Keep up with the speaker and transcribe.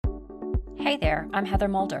Hey there, I'm Heather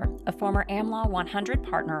Mulder, a former AmLaw 100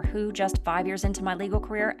 partner who, just 5 years into my legal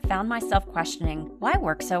career, found myself questioning why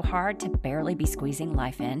work so hard to barely be squeezing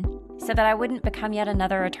life in. So that I wouldn't become yet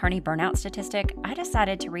another attorney burnout statistic, I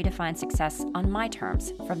decided to redefine success on my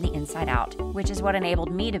terms from the inside out, which is what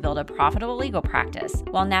enabled me to build a profitable legal practice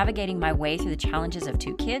while navigating my way through the challenges of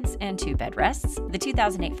 2 kids and 2 bed rests, the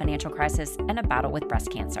 2008 financial crisis, and a battle with breast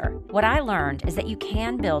cancer. What I learned is that you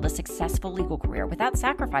can build a successful legal career without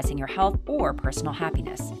sacrificing your health or personal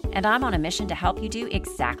happiness. And I'm on a mission to help you do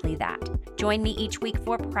exactly that. Join me each week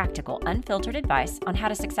for practical, unfiltered advice on how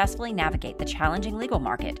to successfully navigate the challenging legal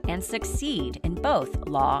market and succeed in both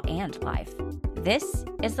law and life. This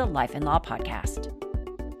is the Life and Law Podcast.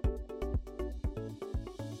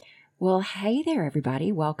 Well, hey there,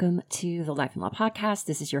 everybody. Welcome to the Life and Law Podcast.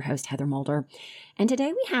 This is your host, Heather Mulder. And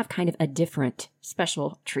today we have kind of a different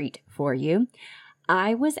special treat for you.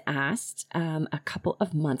 I was asked a couple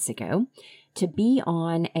of months ago to be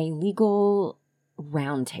on a legal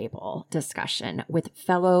roundtable discussion with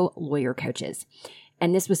fellow lawyer coaches.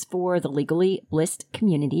 And this was for the Legally Blissed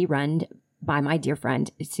community run by my dear friend,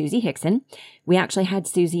 Susie Hickson. We actually had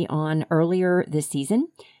Susie on earlier this season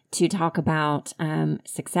to talk about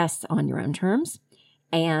success on your own terms.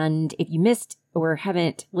 And if you missed or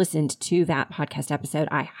haven't listened to that podcast episode,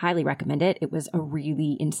 I highly recommend it. It was a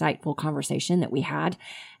really insightful conversation that we had,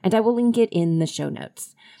 and I will link it in the show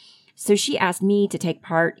notes. So she asked me to take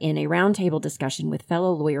part in a roundtable discussion with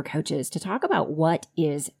fellow lawyer coaches to talk about what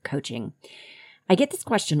is coaching. I get this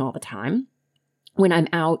question all the time when I'm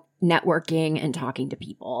out networking and talking to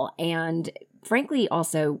people. And frankly,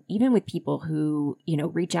 also, even with people who,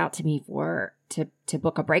 reach out to me to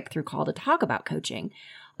book a breakthrough call to talk about coaching,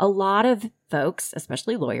 a lot of folks,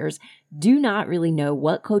 especially lawyers, do not really know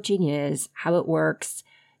what coaching is, how it works,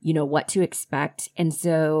 what to expect. And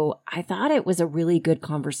so I thought it was a really good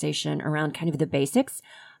conversation around kind of the basics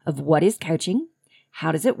of what is coaching,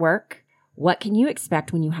 how does it work, what can you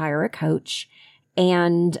expect when you hire a coach,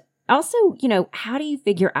 and also, how do you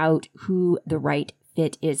figure out who the right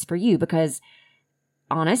fit is for you? Because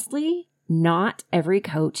honestly, not every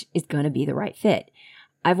coach is going to be the right fit.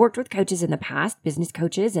 I've worked with coaches in the past, business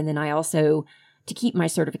coaches, and then I also, to keep my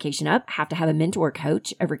certification up, have to have a mentor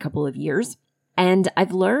coach every couple of years. And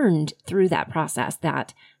I've learned through that process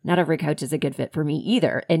that not every coach is a good fit for me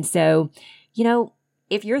either. And so,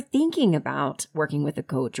 if you're thinking about working with a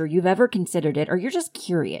coach or you've ever considered it, or you're just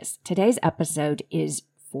curious, today's episode is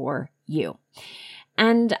for you.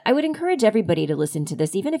 And I would encourage everybody to listen to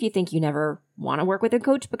this, even if you think you never want to work with a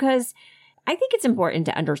coach, because I think it's important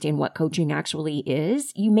to understand what coaching actually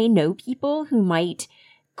is. You may know people who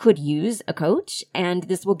could use a coach, and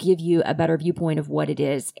this will give you a better viewpoint of what it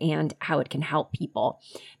is and how it can help people.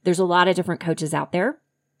 There's a lot of different coaches out there,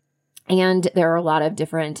 and there are a lot of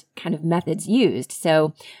different kind of methods used.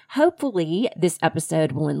 So hopefully this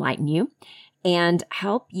episode will enlighten you and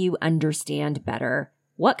help you understand better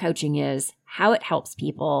what coaching is, how it helps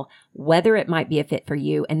people, whether it might be a fit for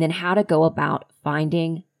you, and then how to go about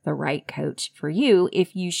finding the right coach for you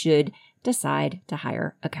if you should decide to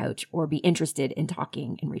hire a coach or be interested in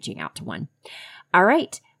talking and reaching out to one. All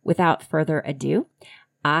right, without further ado,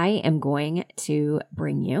 I am going to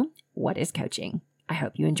bring you what is coaching. I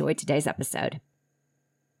hope you enjoyed today's episode.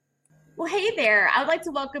 Well, hey there. I would like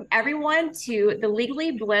to welcome everyone to the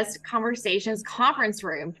Legally Blissed Conversations Conference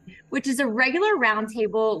Room, which is a regular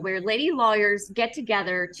roundtable where lady lawyers get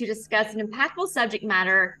together to discuss an impactful subject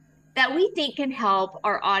matter that we think can help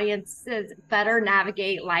our audiences better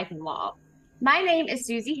navigate life and law. My name is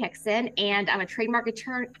Susie Hickson, and I'm a trademark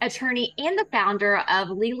attorney and the founder of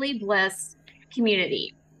Legally Blissed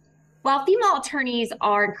Community. While female attorneys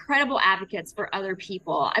are incredible advocates for other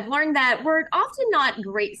people, I've learned that we're often not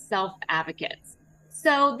great self-advocates.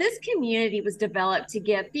 So this community was developed to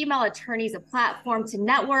give female attorneys a platform to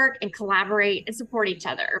network and collaborate and support each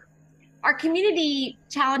other. Our community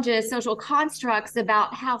challenges social constructs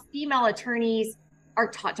about how female attorneys are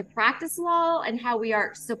taught to practice law and how we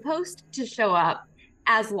are supposed to show up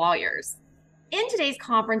as lawyers. In today's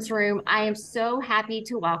conference room, I am so happy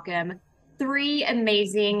to welcome 3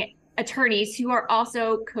 amazing attorneys who are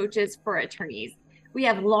also coaches for attorneys. We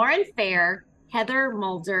have Lauren Fair, Heather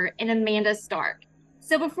Mulder, and Amanda Stark.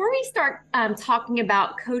 So before we start talking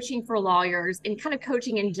about coaching for lawyers and kind of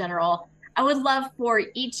coaching in general, I would love for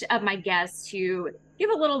each of my guests to give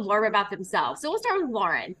a little blurb about themselves. So we'll start with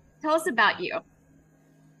Lauren. Tell us about you.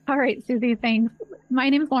 All right, Susie, thanks. My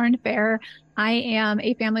name is Lauren Fair. I am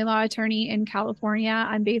a family law attorney in California.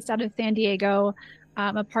 I'm based out of San Diego.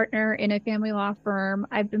 I'm a partner in a family law firm.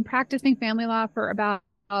 I've been practicing family law for about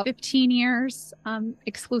 15 years,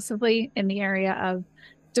 exclusively in the area of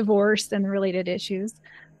divorce and related issues.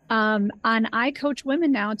 And I coach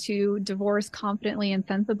women now to divorce confidently and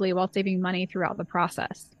sensibly while saving money throughout the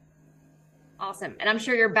process. Awesome. And I'm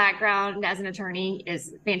sure your background as an attorney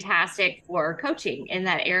is fantastic for coaching in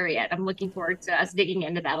that area. I'm looking forward to us digging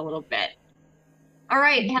into that a little bit. All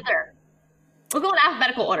right, Heather, we'll go in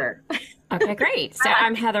alphabetical order. Okay, great. So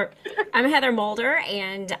I'm Heather Mulder,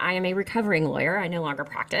 and I am a recovering lawyer. I no longer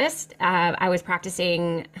practice. I was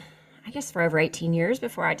practicing, I guess, for over 18 years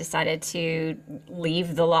before I decided to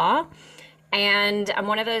leave the law. And I'm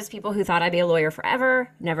one of those people who thought I'd be a lawyer forever,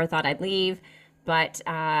 never thought I'd leave, but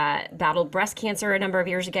battled breast cancer a number of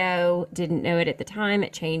years ago, didn't know it at the time.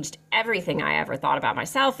 It changed everything I ever thought about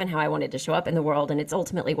myself and how I wanted to show up in the world, and it's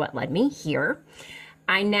ultimately what led me here.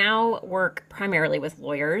 I now work primarily with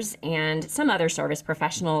lawyers and some other service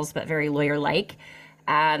professionals, but very lawyer-like,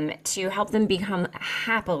 to help them become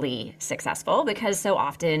happily successful, because so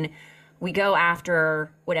often we go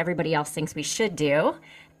after what everybody else thinks we should do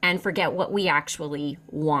and forget what we actually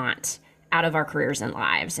want out of our careers and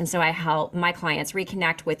lives. And so I help my clients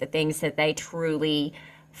reconnect with the things that they truly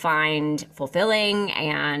find fulfilling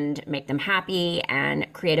and make them happy,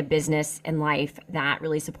 and create a business and life that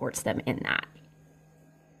really supports them in that.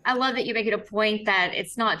 I love that you make it a point that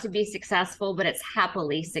it's not to be successful, but it's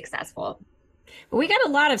happily successful. But we got a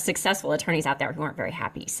lot of successful attorneys out there who aren't very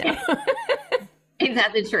happy. So Ain't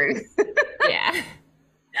that the truth? yeah.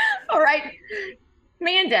 All right,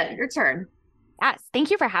 Amanda, your turn. Yes, thank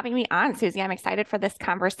you for having me on, Susie. I'm excited for this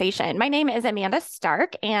conversation. My name is Amanda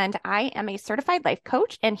Stark, and I am a certified life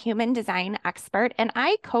coach and human design expert, and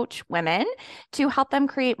I coach women to help them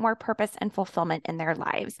create more purpose and fulfillment in their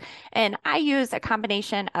lives. And I use a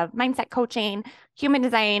combination of mindset coaching, human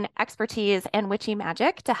design expertise, and witchy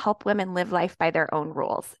magic to help women live life by their own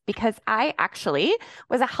rules. Because I actually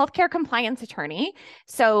was a healthcare compliance attorney,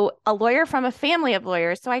 so a lawyer from a family of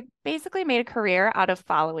lawyers. So I basically made a career out of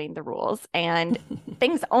following the rules. And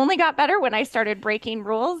things only got better when I started breaking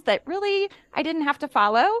rules that really I didn't have to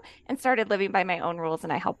follow, and started living by my own rules.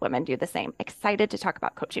 And I help women do the same. Excited to talk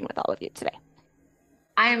about coaching with all of you today.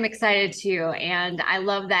 I am excited too. And I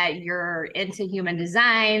love that you're into human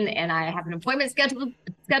design, and I have an appointment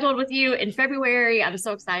scheduled with you in February. I'm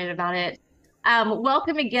so excited about it.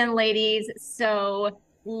 Welcome again, ladies. So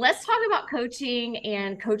let's talk about coaching,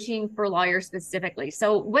 and coaching for lawyers specifically.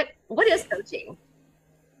 So what is coaching?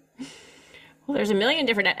 Well, there's a million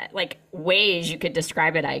different ways you could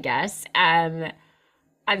describe it, I guess. I'm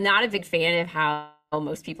not a big fan of how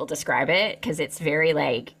most people describe it, because it's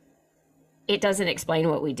very it doesn't explain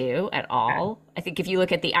what we do at all. I think if you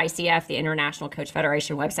look at the ICF, the International Coach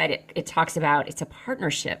Federation website, it talks about it's a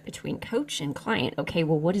partnership between coach and client. Okay,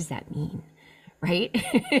 well, what does that mean? Right?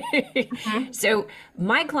 Mm-hmm. So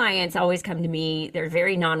my clients always come to me. They're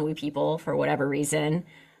very non-woo people for whatever reason.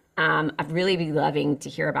 I'd really be loving to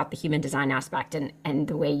hear about the human design aspect and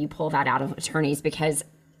the way you pull that out of attorneys, because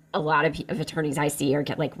a lot of attorneys I see are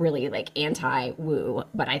really anti-woo,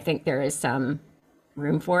 but I think there is some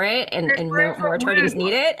room for it, and more attorneys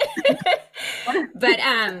need it. But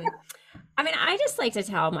I just like to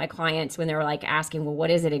tell my clients when they're asking, well,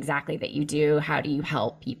 what is it exactly that you do? How do you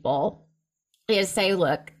help people? Is say,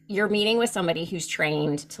 look, you're meeting with somebody who's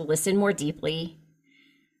trained to listen more deeply,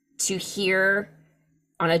 to hear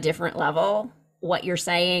on a different level what you're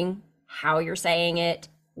saying, how you're saying it,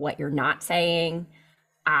 what you're not saying.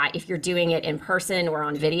 If you're doing it in person or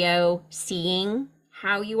on video, seeing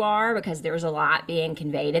how you are, because there's a lot being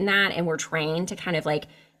conveyed in that, and we're trained to kind of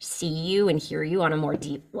see you and hear you on a more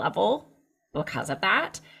deep level because of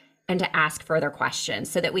that, and to ask further questions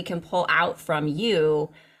so that we can pull out from you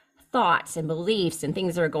thoughts and beliefs and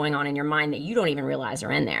things that are going on in your mind that you don't even realize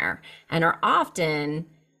are in there, and are often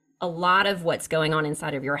a lot of what's going on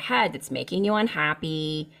inside of your head that's making you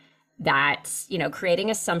unhappy, that's, creating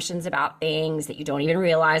assumptions about things that you don't even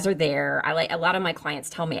realize are there. A lot of my clients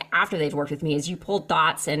tell me after they've worked with me is you pulled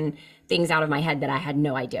thoughts and things out of my head that I had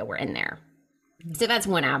no idea were in there. So that's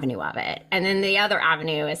one avenue of it. And then the other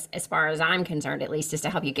avenue, as far as I'm concerned, at least, is to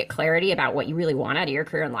help you get clarity about what you really want out of your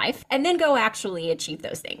career and life, and then go actually achieve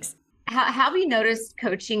those things. How have you noticed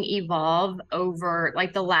coaching evolve over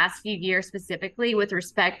the last few years, specifically with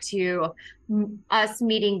respect to us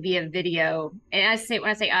meeting via video? And when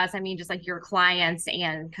I say us, I mean just your clients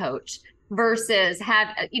and coach, versus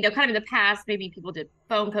kind of in the past, maybe people did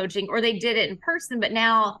phone coaching or they did it in person, but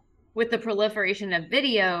now with the proliferation of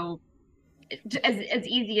video, as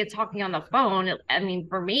easy as talking on the phone. I mean,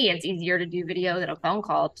 for me, it's easier to do video than a phone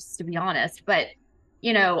call, just to be honest. But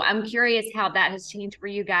I'm curious how that has changed for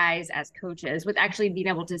you guys as coaches, with actually being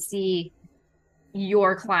able to see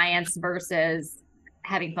your clients versus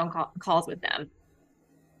having phone calls with them.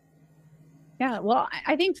 Yeah, well,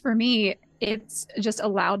 I think for me, it's just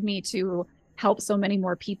allowed me to help so many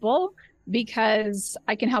more people because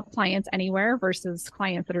I can help clients anywhere versus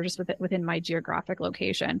clients that are just within my geographic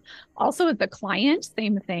location. Also, with the client,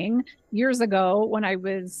 same thing. Years ago, when I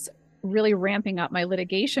was really ramping up my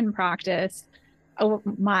litigation practice,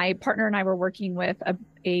 my partner and I were working with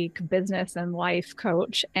a business and life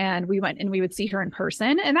coach, and we went and we would see her in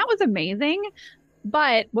person, and that was amazing.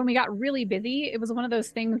 But when we got really busy, it was one of those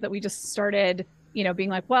things that we just started, being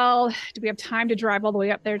like, well, do we have time to drive all the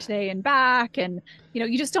way up there today and back? And,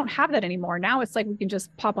 you just don't have that anymore. Now it's like we can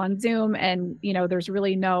just pop on Zoom and, there's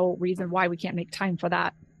really no reason why we can't make time for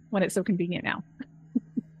that when it's so convenient now.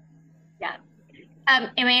 Yeah.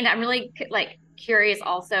 Amanda, I'm really curious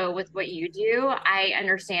also with what you do. I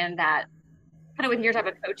understand that kind of with your type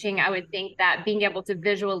of coaching, I would think that being able to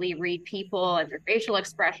visually read people and their facial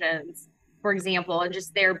expressions, for example, and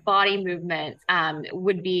just their body movement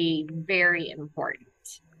would be very important.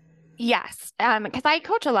 Yes, because I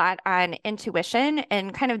coach a lot on intuition,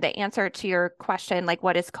 and kind of the answer to your question, like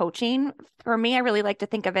what is coaching? For me, I really like to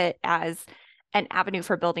think of it as an avenue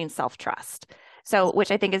for building self-trust. So, which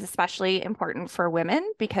I think is especially important for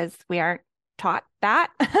women because we aren't taught that.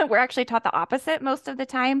 We're actually taught the opposite most of the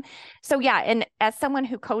time. So yeah, and as someone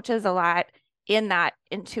who coaches a lot in that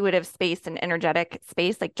intuitive space and energetic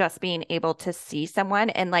space, like just being able to see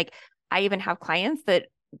someone, and like I even have clients that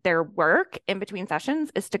their work in between sessions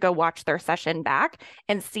is to go watch their session back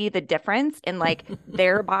and see the difference in like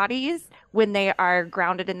their bodies when they are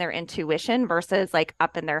grounded in their intuition versus like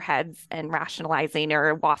up in their heads and rationalizing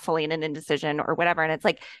or waffling an indecision or whatever. And it's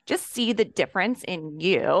like, just see the difference in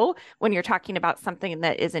you when you're talking about something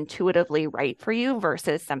that is intuitively right for you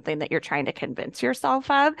versus something that you're trying to convince yourself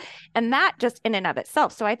of. And that just in and of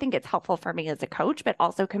itself. So I think it's helpful for me as a coach, but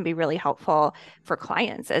also can be really helpful for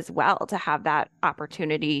clients as well to have that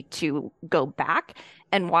opportunity to go back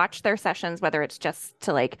and watch their sessions, whether it's just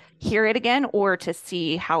to like hear it again or to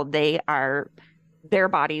see how their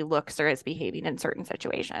body looks or is behaving in certain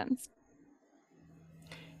situations.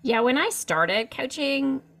 Yeah, when I started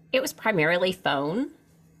coaching, it was primarily phone,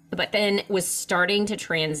 but then was starting to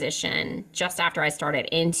transition just after I started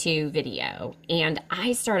into video. And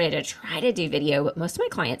I started to try to do video, but most of my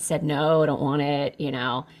clients said, no, I don't want it,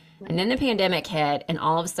 And then the pandemic hit, and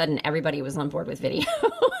all of a sudden everybody was on board with video,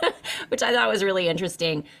 which I thought was really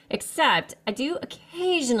interesting. Except I do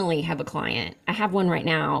occasionally have a client, I have one right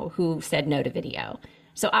now, who said no to video.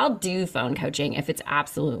 So I'll do phone coaching if it's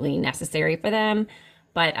absolutely necessary for them.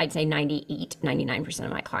 But I'd say 99%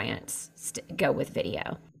 of my clients go with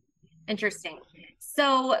video. Interesting.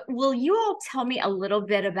 So will you all tell me a little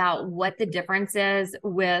bit about what the difference is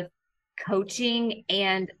with coaching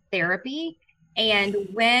and therapy? And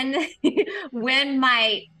when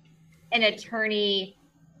might an attorney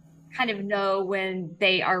kind of know when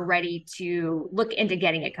they are ready to look into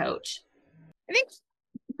getting a coach? I think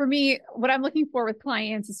for me, what I'm looking for with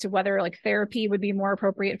clients as to whether like therapy would be more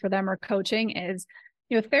appropriate for them or coaching is,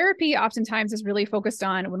 therapy oftentimes is really focused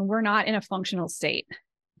on when we're not in a functional state,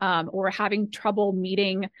 or having trouble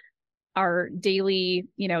meeting our daily,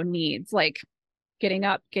 needs, like getting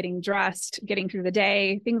up, getting dressed, getting through the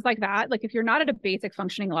day, things like that. Like if you're not at a basic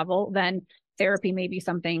functioning level, then therapy may be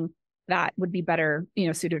something that would be better,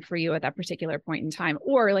 suited for you at that particular point in time,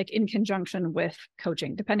 or like in conjunction with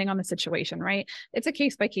coaching, depending on the situation, right? It's a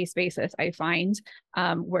case-by-case basis, I find,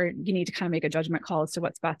 where you need to kind of make a judgment call as to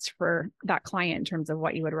what's best for that client in terms of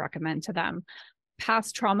what you would recommend to them.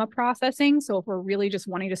 Past trauma processing. So if we're really just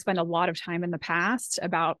wanting to spend a lot of time in the past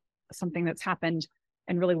about something that's happened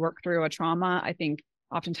and really work through a trauma, I think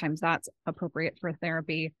oftentimes that's appropriate for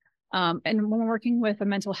therapy. And when we're working with a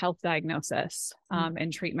mental health diagnosis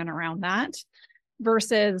and treatment around that,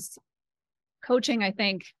 versus coaching, I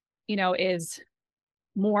think, is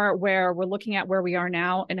more where we're looking at where we are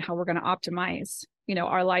now and how we're going to optimize,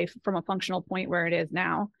 our life from a functional point where it is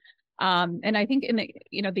now. And I think in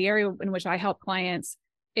the area in which I help clients,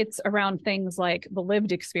 it's around things like the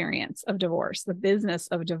lived experience of divorce, the business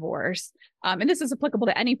of divorce. And this is applicable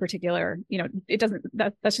to any particular,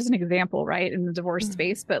 that's just an example, right, in the divorce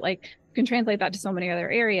space, but like you can translate that to so many other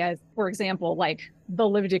areas. For example, like the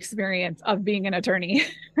lived experience of being an attorney,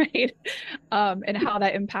 right? And how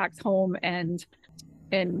that impacts home and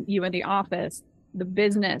you in the office, the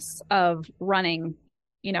business of running,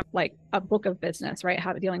 like a book of business, right?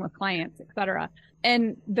 How dealing with clients, et cetera.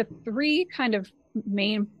 And the three kind of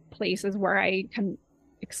main places where I can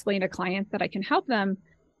explain to clients that I can help them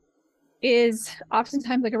is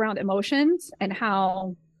oftentimes like around emotions and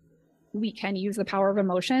how we can use the power of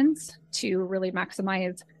emotions to really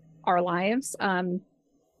maximize our lives,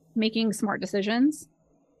 making smart decisions,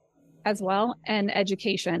 as well, and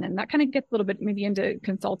education. And that kind of gets a little bit maybe into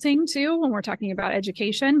consulting too, when we're talking about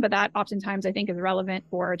education, but that oftentimes I think is relevant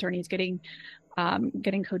for attorneys getting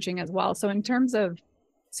coaching as well. So in terms of,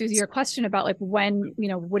 Susie, your question about like when,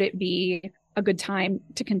 would it be a good time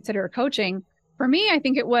to consider coaching? For me, I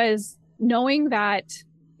think it was knowing that,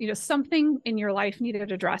 something in your life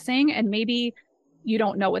needed addressing, and maybe you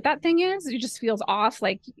don't know what that thing is. It just feels off.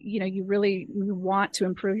 Like, you really want to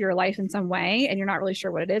improve your life in some way and you're not really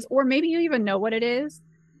sure what it is. Or maybe you even know what it is,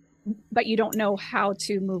 but you don't know how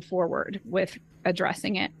to move forward with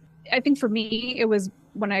addressing it. I think for me, it was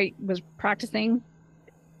when I was practicing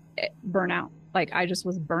burnout. Like I just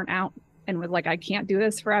was burnt out and was like, I can't do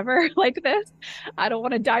this forever like this. I don't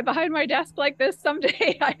want to die behind my desk like this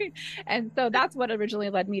someday. And so that's what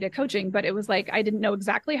originally led me to coaching. But it was like, I didn't know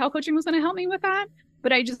exactly how coaching was going to help me with that.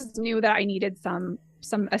 But I just knew that I needed some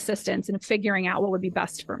assistance in figuring out what would be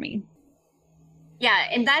best for me. Yeah.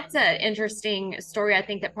 And that's an interesting story. I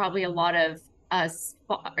think that probably a lot of us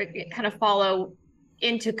kind of follow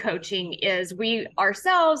into coaching is we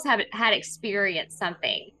ourselves have had experienced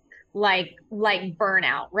something like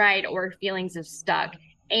burnout, right? Or feelings of stuck.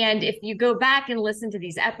 And if you go back and listen to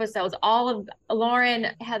these episodes, all of Lauren,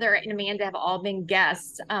 Heather, and Amanda have all been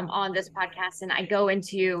guests on this podcast. And I go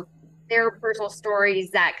into their personal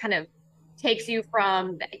stories that kind of takes you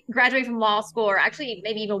from graduating from law school, or actually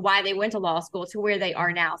maybe even why they went to law school, to where they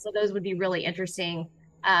are now. So those would be really interesting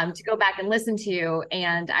to go back and listen to.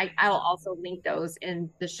 And I will also link those in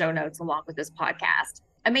the show notes along with this podcast.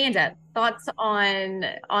 Amanda, thoughts on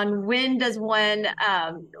when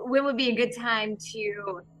would be a good time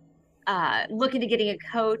to look into getting a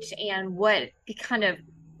coach, and what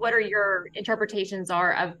are your interpretations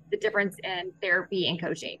of the difference in therapy and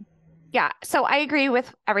coaching? Yeah, so I agree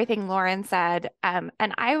with everything Lauren said. And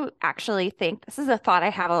I actually think this is a thought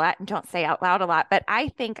I have a lot and don't say out loud a lot, but I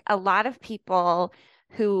think a lot of people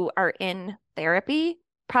who are in therapy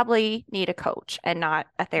probably need a coach and not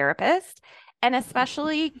a therapist. And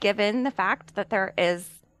especially given the fact that there is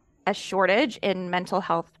a shortage in mental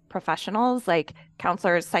health professionals like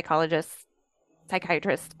counselors, psychologists,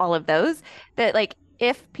 psychiatrists, all of those, that like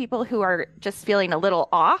if people who are just feeling a little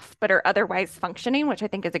off but are otherwise functioning, which I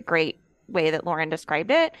think is a great way that Lauren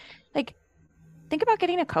described it, like think about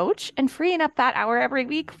getting a coach and freeing up that hour every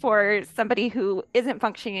week for somebody who isn't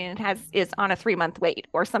functioning and is on a 3-month wait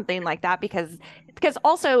or something like that, because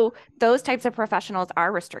also those types of professionals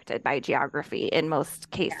are restricted by geography in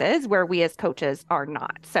most cases, where we as coaches are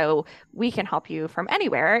not. So we can help you from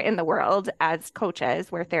anywhere in the world as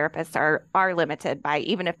coaches, where therapists are limited by,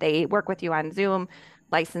 even if they work with you on Zoom,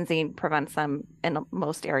 licensing prevents them in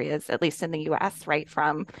most areas, at least in the US, right,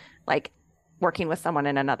 from like working with someone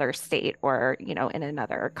in another state or, in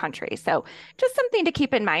another country. So just something to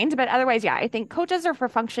keep in mind. But otherwise, yeah, I think coaches are for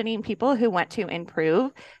functioning people who want to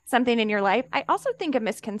improve something in your life. I also think a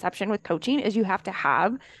misconception with coaching is you have to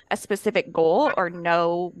have a specific goal or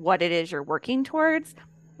know what it is you're working towards,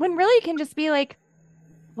 when really it can just be like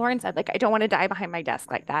Lauren said, like, I don't want to die behind my desk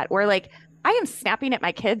like that. Or like, I am snapping at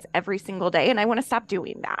my kids every single day and I want to stop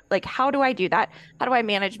doing that. Like, how do I do that? How do I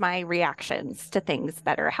manage my reactions to things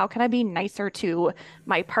better? How can I be nicer to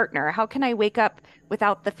my partner? How can I wake up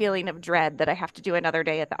without the feeling of dread that I have to do another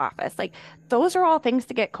day at the office? Like, those are all things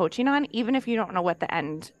to get coaching on, even if you don't know what the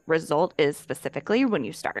end result is specifically when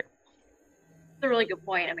you start. That's a really good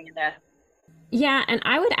point, Amanda. Yeah, and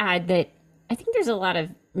I would add that I think there's a lot of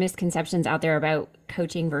misconceptions out there about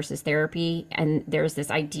coaching versus therapy. And there's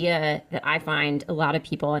this idea that I find a lot of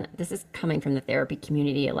people, and this is coming from the therapy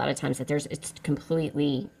community a lot of times, that it's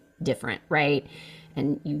completely different, right?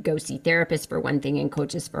 And you go see therapists for one thing and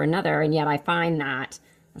coaches for another. And yet I find that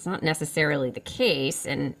that's not necessarily the case.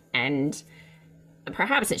 And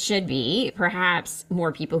perhaps it should be. Perhaps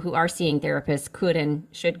more people who are seeing therapists could and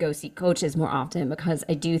should go see coaches more often, because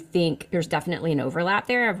I do think there's definitely an overlap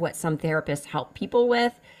there of what some therapists help people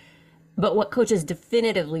with. But what coaches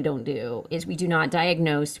definitively don't do is we do not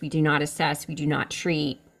diagnose, we do not assess, we do not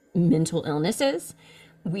treat mental illnesses.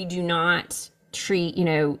 We do not treat,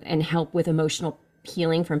 and help with emotional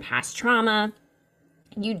healing from past trauma.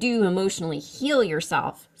 You do emotionally heal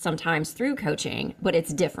yourself sometimes through coaching, but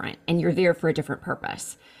it's different and you're there for a different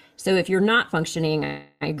purpose. So if you're not functioning, I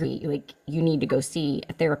agree, like you need to go see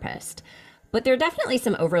a therapist. But there are definitely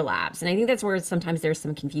some overlaps. And I think that's where sometimes there's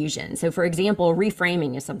some confusion. So for example,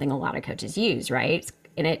 reframing is something a lot of coaches use, right?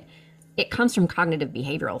 And it comes from cognitive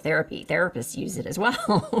behavioral therapy. Therapists use it as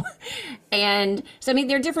well. And so,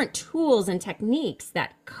 there are different tools and techniques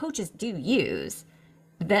that coaches do use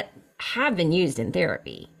that have been used in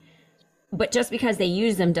therapy. but just because they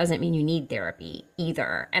use them doesn't mean you need therapy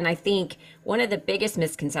either. And I think one of the biggest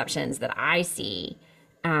misconceptions that I see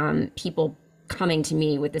people coming to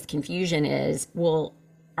me with this confusion is, well,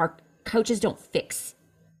 our coaches don't fix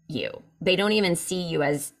you. They don't even see you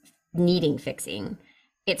as needing fixing.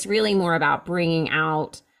 It's really more about bringing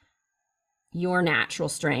out your natural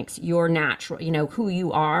strengths, your natural, who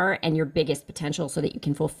you are and your biggest potential so that you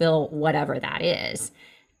can fulfill whatever that is.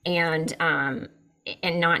 And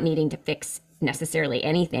not needing to fix necessarily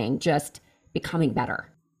anything, just becoming better.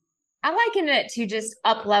 I liken it to just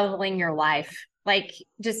up leveling your life. Like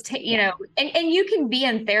just, and you can be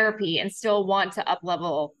in therapy and still want to up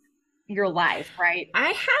level your life, right? I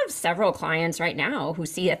have several clients right now who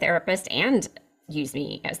see a therapist and use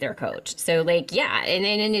me as their coach. So and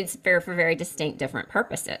it's for very distinct different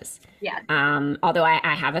purposes. Yeah. Although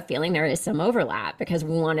I have a feeling there is some overlap, because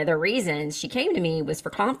one of the reasons she came to me was for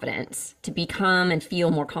confidence, to become and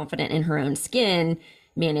feel more confident in her own skin,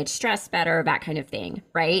 manage stress better, that kind of thing,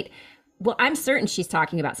 right? Well, I'm certain she's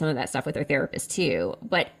talking about some of that stuff with her therapist too.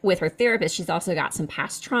 But with her therapist, she's also got some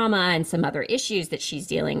past trauma and some other issues that she's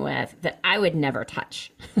dealing with that I would never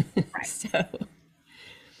touch. Right. So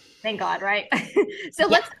thank God, right? So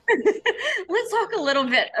let's talk a little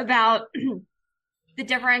bit about the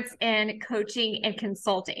difference in coaching and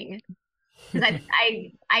consulting, because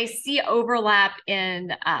I see overlap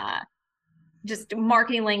in just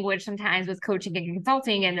marketing language sometimes with coaching and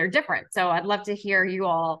consulting, and they're different. So I'd love to hear you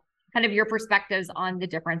all kind of your perspectives on the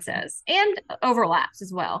differences and overlaps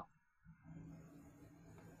as well.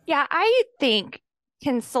 Yeah, I think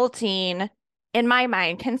consulting, in my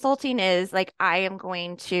mind, consulting is like, I am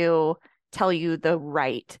going to tell you the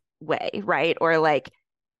right way, right? Or like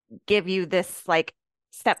give you this like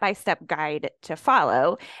step-by-step guide to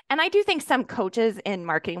follow. And I do think some coaches in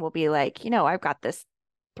marketing will be like, I've got this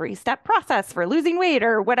 3-step process for losing weight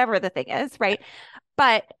or whatever the thing is, right?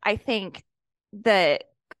 But I think the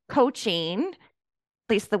coaching, at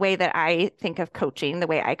least the way that I think of coaching, the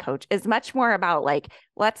way I coach, is much more about like,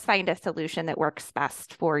 let's find a solution that works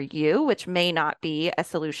best for you, which may not be a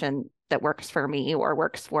solution that works for me or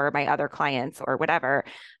works for my other clients or whatever.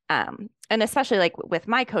 And especially like with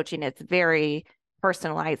my coaching, it's very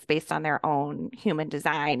personalized based on their own human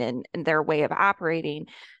design and their way of operating.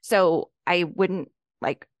 So I don't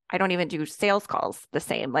even do sales calls the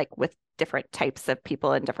same, like with different types of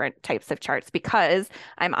people and different types of charts, because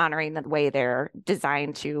I'm honoring the way they're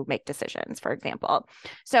designed to make decisions, for example.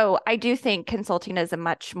 So I do think consulting is a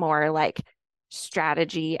much more like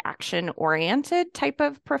strategy, action oriented type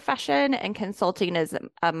of profession, and consulting is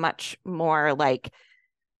a much more like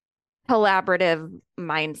collaborative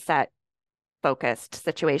mindset focused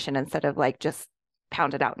situation instead of like just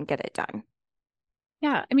pound it out and get it done.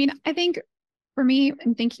 Yeah. I mean, I think for me,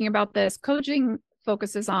 in thinking about this, coaching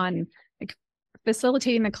focuses on like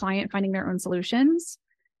facilitating the client finding their own solutions,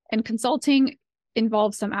 and consulting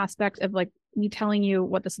involves some aspect of like me telling you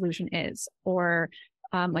what the solution is, or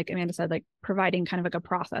like Amanda said, like providing kind of like a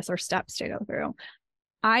process or steps to go through.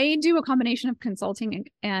 I do a combination of consulting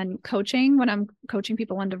and coaching when I'm coaching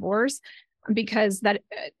people on divorce, because that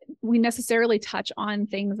we necessarily touch on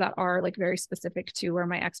things that are like very specific to where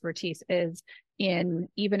my expertise is in,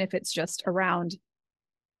 even if it's just around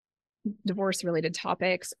divorce related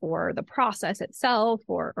topics or the process itself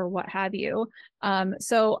or what have you.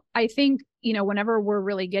 So I think, whenever we're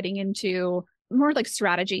really getting into more like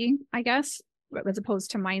strategy, I guess, as opposed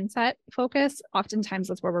to mindset focus, oftentimes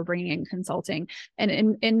that's where we're bringing in consulting.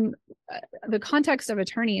 And in the context of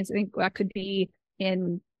attorneys, I think that could be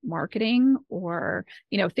in marketing or,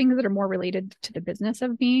 things that are more related to the business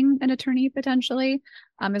of being an attorney potentially,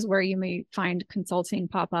 is where you may find consulting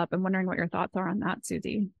pop up. I'm wondering what your thoughts are on that,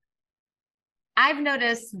 Susie. I've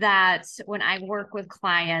noticed that when I work with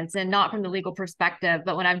clients, and not from the legal perspective,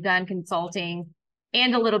 but when I've done consulting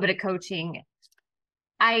and a little bit of coaching,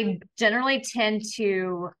 I generally tend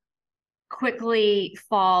to quickly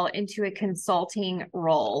fall into a consulting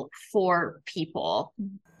role for people.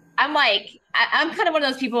 I'm kind of one of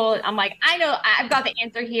those people. I'm like, I know I've got the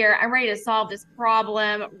answer here. I'm ready to solve this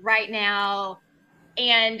problem right now.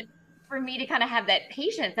 And for me to kind of have that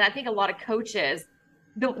patience, and I think a lot of coaches,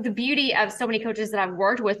 the beauty of so many coaches that I've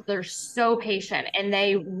worked with, they're so patient, and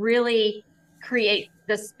they really create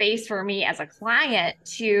the space for me as a client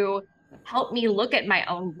to help me look at my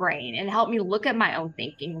own brain and help me look at my own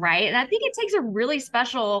thinking, right? And I think it takes a really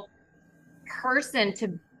special person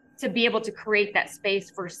to be able to create that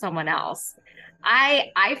space for someone else.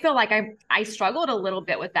 I feel like I struggled a little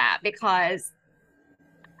bit with that, because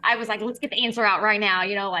I was like, let's get the answer out right now.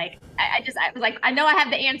 I was like, I know I have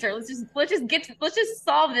the answer. Let's just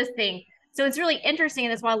solve this thing. So it's really interesting.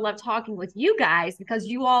 And that's why I love talking with you guys, because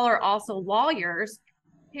you all are also lawyers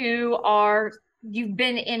you've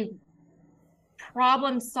been in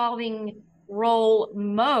problem solving role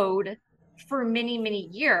mode for many, many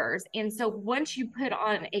years. And so once you put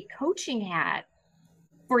on a coaching hat,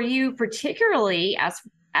 for you particularly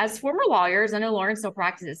as former lawyers, I know Lauren still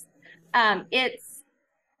practices,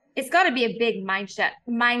 it's got to be a big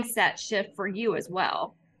mindset shift for you as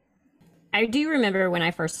well. I do remember when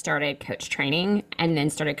I first started coach training and then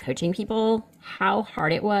started coaching people, how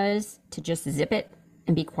hard it was to just zip it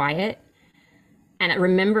and be quiet. And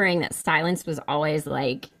remembering that silence was always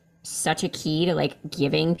like such a key to like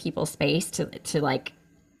giving people space to like,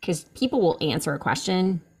 because people will answer a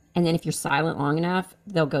question, and then if you're silent long enough,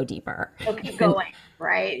 they'll go deeper. They'll keep going,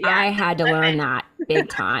 right? Yeah. I had to learn that big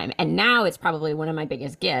time. And now it's probably one of my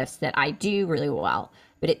biggest gifts that I do really well,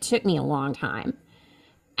 but it took me a long time.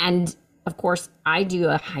 And of course, I do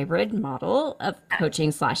a hybrid model of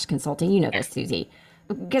coaching / consulting. You know this, Susie,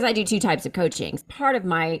 because I do 2 types of coaching. Part of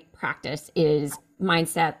my practice is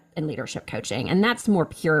mindset and leadership coaching, and that's more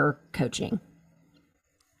pure coaching.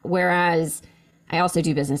 Whereas I also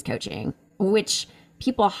do business coaching, which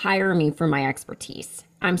people hire me for my expertise.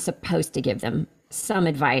 I'm supposed to give them some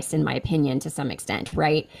advice, in my opinion, to some extent,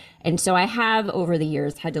 right? And so I have over the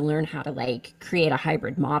years had to learn how to like create a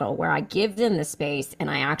hybrid model where I give them the space and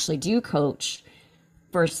I actually do coach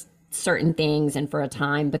for certain things and for a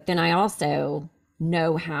time, but then I also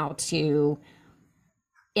know how to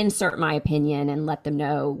insert my opinion and let them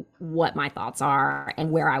know what my thoughts are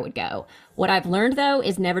and where I would go. What I've learned though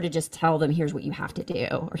is never to just tell them, here's what you have to do,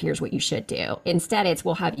 or here's what you should do. Instead, it's,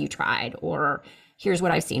 well, have you tried? Or here's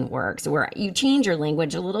what I've seen works, where you change your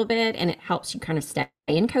language a little bit and it helps you kind of stay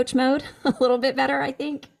in coach mode a little bit better, I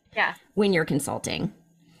think. Yeah. When you're consulting.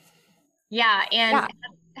 Yeah. And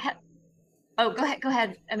oh, go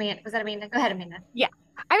ahead. Amanda. Was that Amanda? Go ahead, Amanda. Yeah.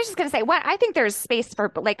 I was just going to say, what I think there's space for,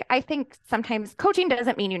 but like, I think sometimes coaching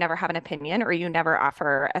doesn't mean you never have an opinion or you never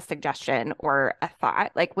offer a suggestion or a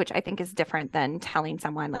thought, like, which I think is different than telling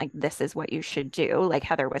someone like, this is what you should do, like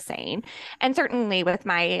Heather was saying. And certainly with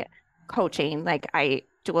my coaching, like I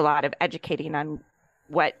do a lot of educating on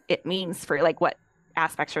what it means for like what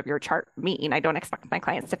aspects of your chart mean. I don't expect my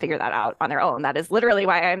clients to figure that out on their own. That is literally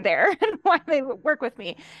why I'm there and why they work with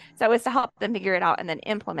me. So it's to help them figure it out and then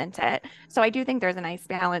implement it. So I do think there's a nice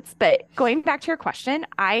balance. But going back to your question,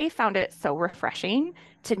 I found it so refreshing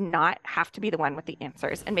to not have to be the one with the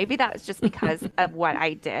answers. And maybe that was just because of what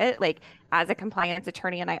I did, like as a compliance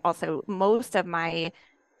attorney. And I also, most of my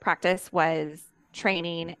practice was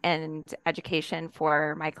training and education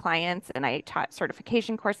for my clients, and I taught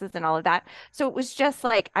certification courses and all of that. So it was just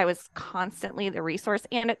like I was constantly the resource,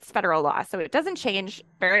 and it's federal law, so it doesn't change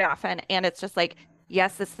very often. And it's just like,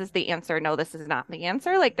 yes, this is the answer. No, this is not the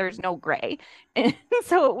answer. Like there's no gray. And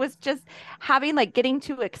so it was just having like getting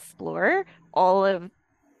to explore all of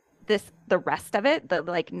this, the rest of it, the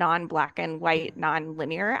like non-black and white,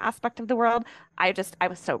 non-linear aspect of the world. I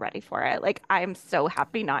was so ready for it. Like, I'm so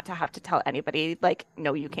happy not to have to tell anybody like,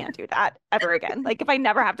 no, you can't do that ever again. Like if I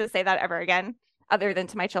never have to say that ever again, other than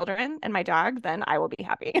to my children and my dog, then I will be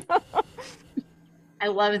happy. I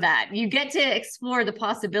love that. You get to explore the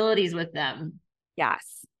possibilities with them.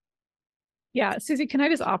 Yes. Yeah. Susie, can I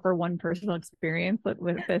just offer one personal experience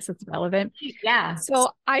with this that's relevant? Yeah. So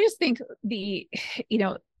I just think the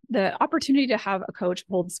opportunity to have a coach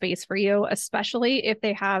hold space for you, especially if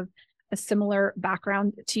they have a similar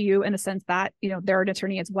background to you in the sense that, they're an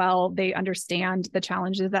attorney as well, they understand the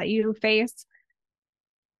challenges that you face,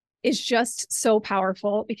 is just so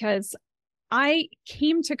powerful. Because I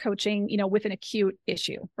came to coaching, with an acute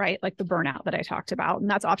issue, right? Like the burnout that I talked about. And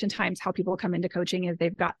that's oftentimes how people come into coaching, is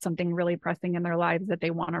they've got something really pressing in their lives that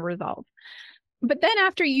they want to resolve. But then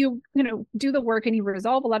after you do the work and you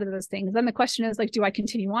resolve a lot of those things, then the question is like, do I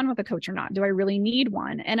continue on with a coach or not? Do I really need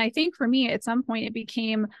one? And I think for me, at some point, it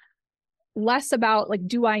became less about like,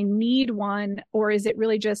 do I need one? Or is it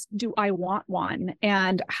really just, do I want one?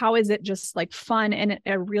 And how is it just like fun and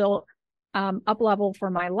a real up level for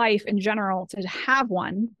my life in general to have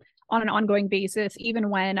one on an ongoing basis, even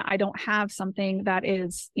when I don't have something that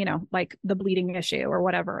is, like the bleeding issue or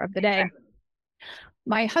whatever of the day.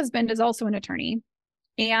 My husband is also an attorney,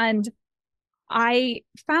 and I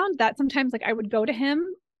found that sometimes like I would go to him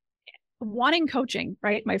wanting coaching,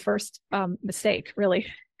 right? My first mistake, really.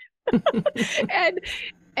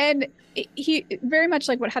 and he very much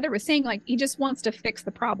like what Heather was saying, like he just wants to fix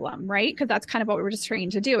the problem, right? Because that's kind of what we were just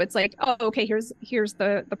trained to do. It's like, oh, okay, here's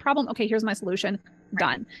the problem. Okay, here's my solution.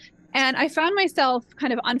 Done. And I found myself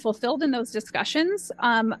kind of unfulfilled in those discussions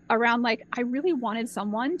around like, I really wanted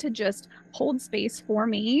someone to just hold space for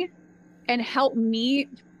me and help me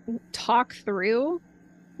talk through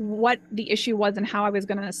what the issue was and how I was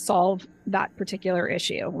going to solve that particular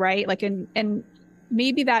issue, right? Like, and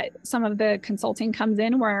maybe that some of the consulting comes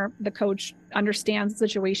in where the coach understands the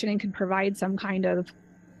situation and can provide some kind of,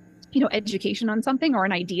 education on something or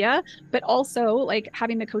an idea, but also like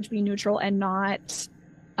having the coach be neutral and not,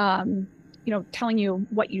 telling you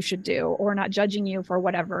what you should do or not judging you for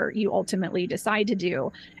whatever you ultimately decide to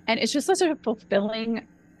do. And it's just such a fulfilling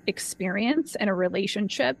experience and a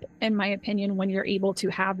relationship, in my opinion, when you're able to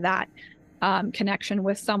have that connection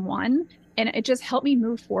with someone. And it just helped me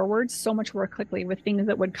move forward so much more quickly with things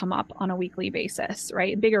that would come up on a weekly basis,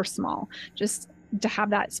 right? Big or small, just to have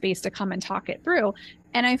that space to come and talk it through.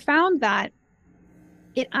 And I found that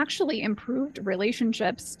it actually improved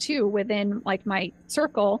relationships too within like my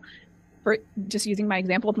circle. For just using my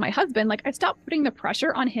example of my husband, like I stopped putting the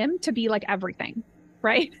pressure on him to be like everything,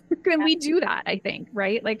 right? And we do that, I think,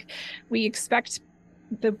 right? Like we expect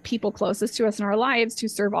the people closest to us in our lives to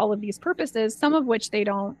serve all of these purposes, some of which they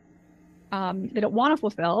don't want to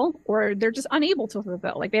fulfill, or they're just unable to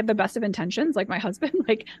fulfill. Like they have the best of intentions, like my husband,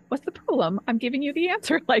 like, what's the problem? I'm giving you the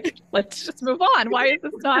answer. Like, let's just move on. Why is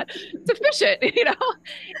this not sufficient?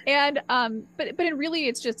 And, but it really,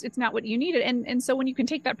 it's not what you needed. And so when you can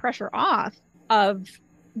take that pressure off of,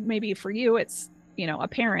 maybe for you, it's, a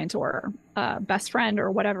parent or a best friend or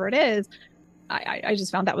whatever it is, I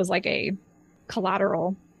just found that was like a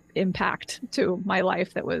collateral impact to my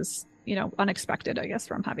life that was, unexpected, I guess,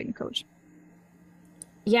 from having a coach.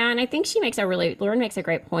 Yeah, and I think Lauren makes a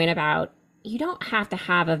great point about you don't have to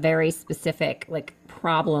have a very specific like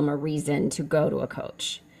problem or reason to go to a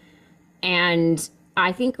coach. And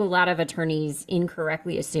I think a lot of attorneys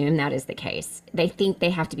incorrectly assume that is the case. They think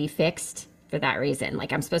they have to be fixed for that reason.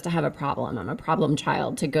 Like I'm supposed to have a problem. I'm a problem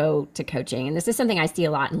child to go to coaching. And this is something I see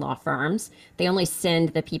a lot in law firms. They only send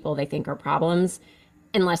the people they think are problems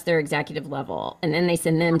unless they're executive level. And then they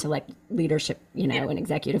send them to like leadership, and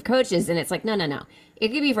executive coaches. And it's like, no. It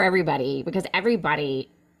could be for everybody because everybody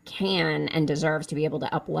can and deserves to be able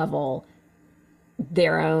to up level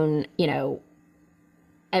their own,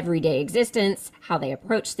 everyday existence, how they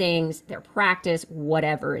approach things, their practice,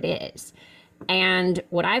 whatever it is. And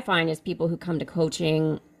what I find is people who come to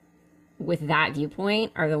coaching with that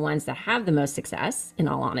viewpoint are the ones that have the most success, in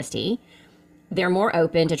all honesty. They're more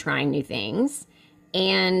open to trying new things.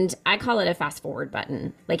 And I call it a fast forward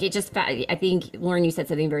button. Like it just, I think, Lauren, you said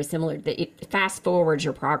something very similar, that it fast forwards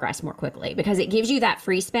your progress more quickly because it gives you that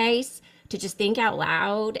free space to just think out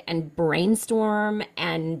loud and brainstorm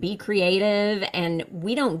and be creative. And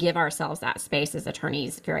we don't give ourselves that space as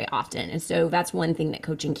attorneys very often. And so that's one thing that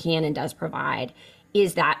coaching can and does provide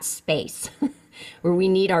is that space where we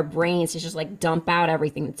need our brains to just like dump out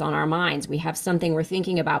everything that's on our minds. We have something we're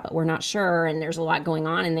thinking about, but we're not sure. And there's a lot going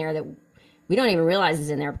on in there that we don't even realize is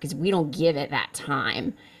in there because we don't give it that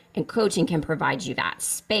time. And coaching can provide you that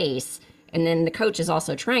space. And then the coach is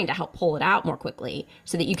also trying to help pull it out more quickly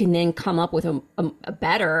so that you can then come up with a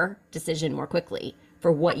better decision more quickly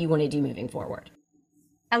for what you want to do moving forward.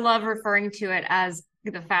 I love referring to it as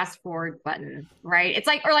the fast forward button, right? It's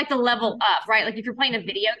like, or like the level up, right? Like if you're playing a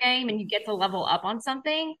video game and you get to level up on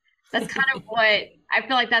something, that's kind of what I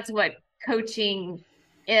feel like that's what coaching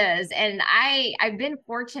is. And I've been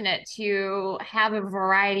fortunate to have a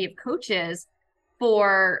variety of coaches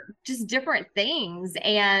for just different things.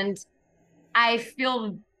 And I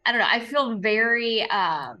feel very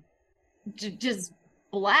just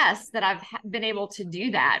blessed that I've been able to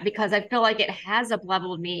do that because I feel like it has up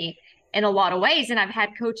leveled me in a lot of ways. And I've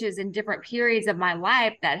had coaches in different periods of my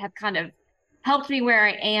life that have kind of helped me where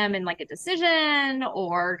I am in like a decision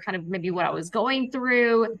or kind of maybe what I was going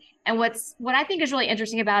through. And what I think is really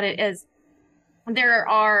interesting about it is there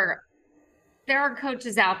are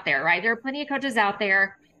coaches out there, right? There are plenty of coaches out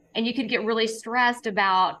there, and you could get really stressed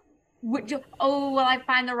about, will I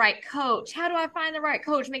find the right coach? How do I find the right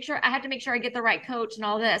coach? I have to make sure I get the right coach and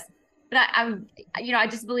all this. But I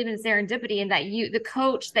just believe in serendipity and that the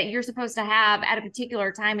coach that you're supposed to have at a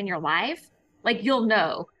particular time in your life, like you'll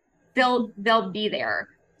know, they'll be there.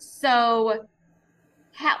 So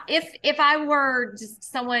if I were just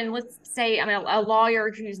someone, let's say I'm a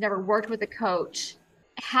lawyer who's never worked with a coach,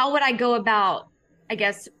 how would I go about, I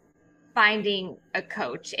guess, finding a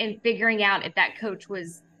coach and figuring out if that coach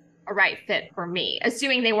was a right fit for me,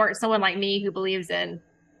 assuming they weren't someone like me who believes in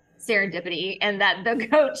serendipity and that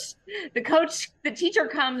the teacher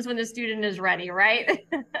comes when the student is ready, right?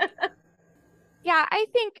 Yeah,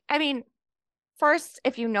 I mean, first,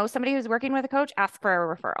 if you know somebody who's working with a coach, ask for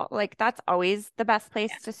a referral. Like that's always the best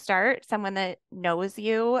place to start. Someone that knows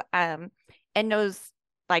you and knows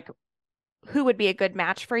like who would be a good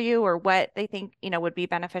match for you or what they think, would be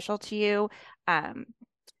beneficial to you.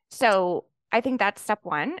 So I think that's step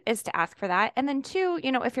one, is to ask for that. And then two,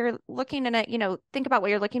 if you're looking in a, think about what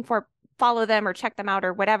you're looking for, follow them or check them out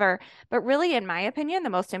or whatever. But really, in my opinion, the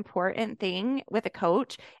most important thing with a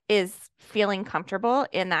coach is feeling comfortable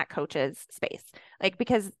in that coach's space.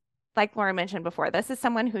 Because like Lauren mentioned before, this is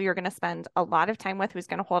someone who you're going to spend a lot of time with, who's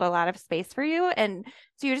going to hold a lot of space for you. And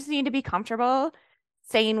so you just need to be comfortable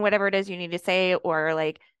saying whatever it is you need to say,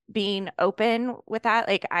 or being open with that.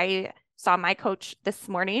 I saw my coach this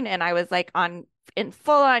morning and I was in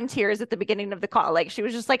full on tears at the beginning of the call. She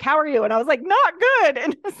was just like, "How are you?" And I was like, "Not good."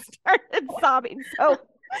 And started sobbing. So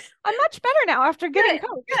I'm much better now after getting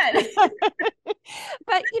coached. Good.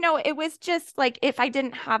 But, it was just if I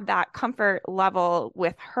didn't have that comfort level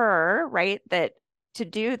with her, right, that to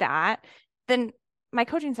do that, then my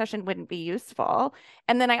coaching session wouldn't be useful.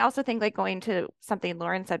 And then I also think going to something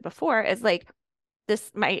Lauren said before is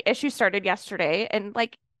my issue started yesterday. And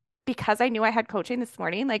because I knew I had coaching this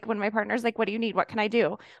morning, when my partner's like, "What do you need? What can I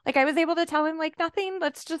do?" I was able to tell him nothing.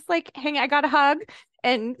 Let's just hang. I got a hug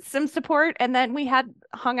and some support. And then we had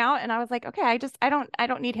hung out and I was like, okay, I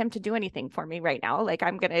don't need him to do anything for me right now.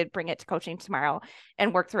 I'm going to bring it to coaching tomorrow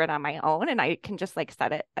and work through it on my own. And I can just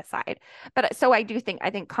set it aside. But so I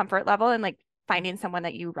think comfort level and finding someone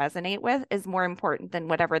that you resonate with is more important than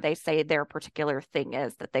whatever they say their particular thing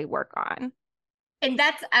is that they work on. And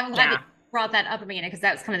I'm glad that you brought that up, Amanda, because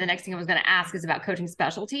that was kind of the next thing I was going to ask, is about coaching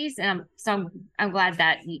specialties. And I'm glad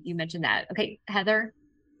that you mentioned that. Okay, Heather.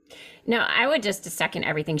 No, I would just second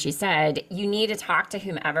everything she said. You need to talk to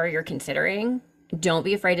whomever you're considering. Don't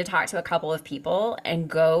be afraid to talk to a couple of people and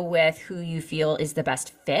go with who you feel is the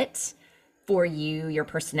best fit for you, your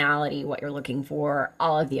personality, what you're looking for,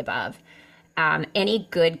 all of the above. Any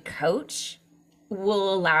good coach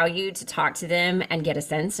will allow you to talk to them and get a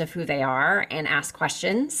sense of who they are and ask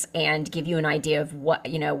questions and give you an idea of what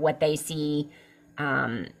they see,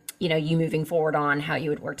 you moving forward on, how you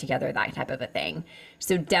would work together, that type of a thing.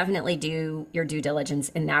 So definitely do your due diligence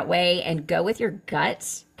in that way and go with your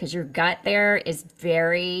gut, because your gut there is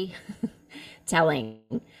very telling.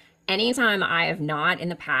 Anytime I have not in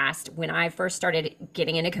the past, when I first started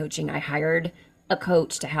getting into coaching, I hired a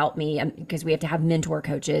coach to help me because we have to have mentor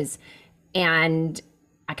coaches. And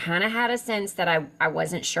I kind of had a sense that I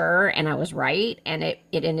wasn't sure, and I was right. And it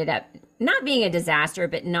ended up not being a disaster,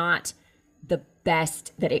 but not the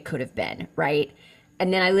best that it could have been, right?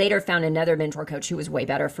 And then I later found another mentor coach who was way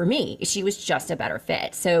better for me. She was just a better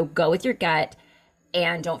fit. So go with your gut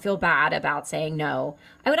and don't feel bad about saying no.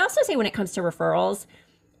 I would also say when it comes to referrals,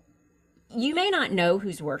 you may not know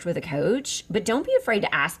who's worked with a coach, but don't be afraid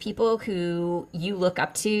to ask people who you look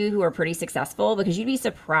up to who are pretty successful, because you'd be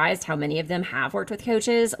surprised how many of them have worked with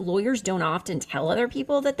coaches. Lawyers don't often tell other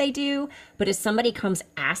people that they do, but if somebody comes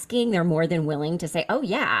asking, they're more than willing to say, "Oh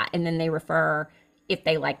yeah," and then they refer if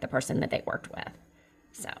they like the person that they worked with.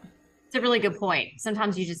 So it's a really good point.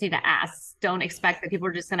 Sometimes you just need to ask. Don't expect that people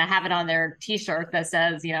are just going to have it on their t-shirt that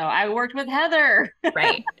says, "I worked with Heather."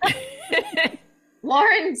 Right.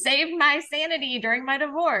 Lauren saved my sanity during my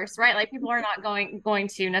divorce, right? People are not going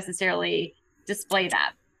to necessarily display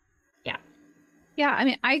that. Yeah. Yeah. I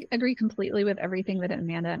mean, I agree completely with everything that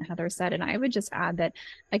Amanda and Heather said. And I would just add that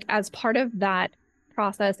as part of that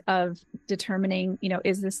process of determining,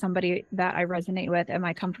 is this somebody that I resonate with? Am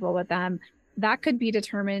I comfortable with them? That could be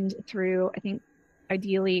determined through, I think,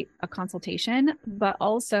 ideally a consultation, but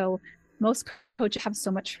also most coaches have so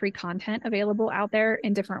much free content available out there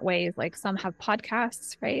in different ways. Some have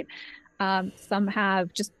podcasts, right? Some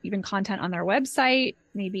have just even content on their website.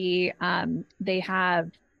 Maybe they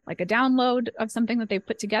have a download of something that they've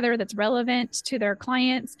put together that's relevant to their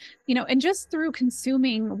clients, and just through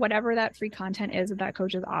consuming whatever that free content is that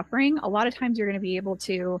coach is offering, a lot of times you're going to be able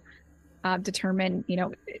to determine,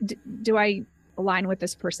 do I align with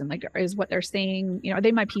this person? Is what they're saying, are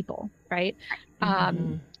they my people, right?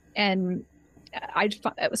 Mm-hmm. And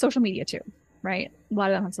social media too, right? A lot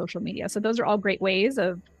of them on social media. So those are all great ways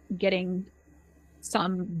of getting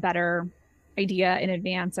some better idea in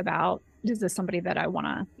advance about, is this somebody that I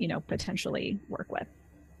want to, potentially work with?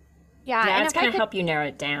 Yeah. Yeah, and it's going to help you narrow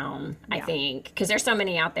it down, I think, because there's so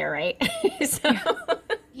many out there, right?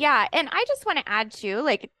 Yeah. And I just want to add too,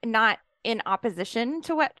 not in opposition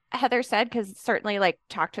to what Heather said, because certainly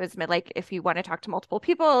talk to if you want to talk to multiple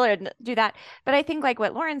people and do that. But I think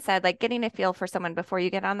what Lauren said, getting a feel for someone before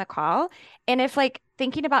you get on the call. And if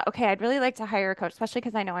thinking about, okay, I'd really like to hire a coach, especially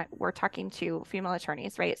because I know we're talking to female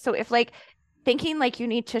attorneys, right? So if thinking you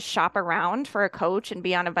need to shop around for a coach and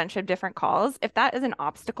be on a bunch of different calls, if that is an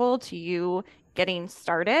obstacle to you getting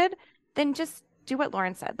started, then just do what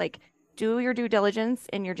Lauren said. do your due diligence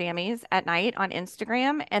in your jammies at night on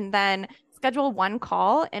Instagram, and then schedule one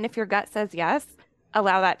call. And if your gut says yes,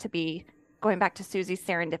 allow that to be, going back to Susie's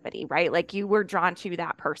serendipity, right? Like you were drawn to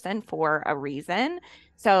that person for a reason.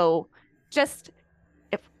 So just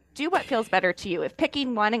do what feels better to you. If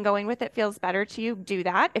picking one and going with it feels better to you, do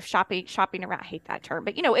that. If shopping around, I hate that term,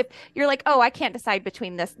 but if you're like, oh, I can't decide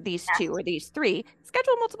between these two or these three,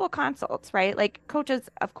 schedule multiple consults, right? Like coaches,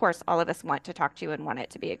 of course, all of us want to talk to you and want it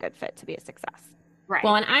to be a good fit, to be a success. Right.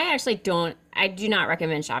 Well, and I do not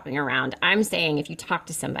recommend shopping around. I'm saying if you talk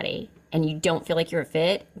to somebody and you don't feel like you're a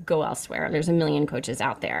fit, go elsewhere. There's a million coaches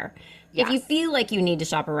out there. Yes. If you feel like you need to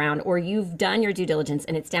shop around or you've done your due diligence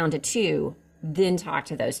and it's down to 2, then talk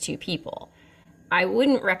to those 2 people. I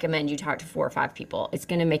wouldn't recommend you talk to 4 or 5 people. It's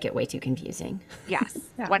going to make it way too confusing. Yes,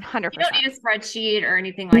 100%. You don't need a spreadsheet or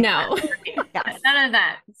anything like that. No. Yes. None of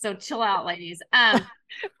that. So chill out, ladies.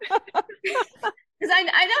 Because I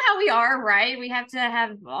know how we are, right? We have to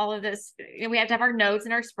have all of this. We have to have our notes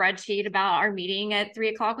and our spreadsheet about our meeting at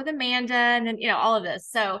 3:00 with Amanda, and then all of this.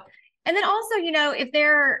 So, and then also, if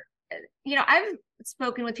they're, I've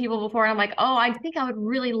spoken with people before, and I'm like, oh, I think I would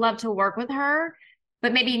really love to work with her,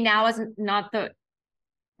 but maybe now isn't not the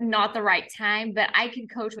right time. But I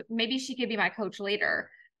could coach with, maybe she could be my coach later,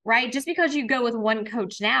 right? Just because you go with one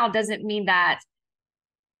coach now doesn't mean that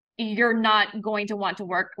you're not going to want to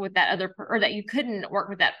work with that other or that you couldn't work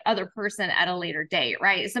with that other person at a later date,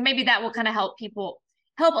 right? So maybe that will kind of help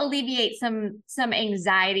alleviate some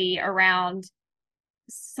anxiety around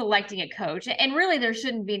selecting a coach. And really there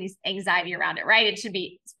shouldn't be any anxiety around it, right? It should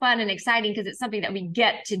be fun and exciting because it's something that we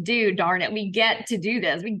get to do. Darn it, we get to do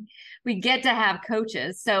this. We get to have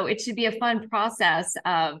coaches, so it should be a fun process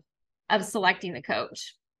of selecting the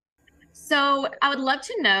coach. So I would love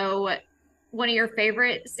to know one of your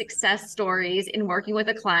favorite success stories in working with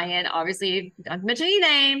a client. Obviously, don't mention any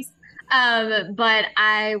names, but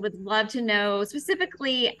I would love to know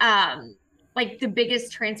specifically, like the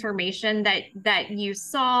biggest transformation that you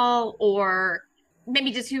saw, or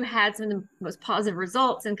maybe just who had some of the most positive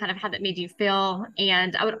results and kind of how that made you feel.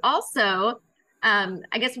 And I would also,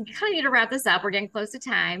 I guess we kind of need to wrap this up. We're getting close to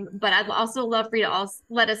time, but I'd also love for you to also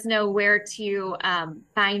let us know where to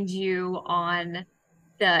find you on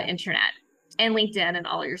the internet and LinkedIn and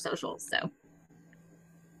all of your socials. So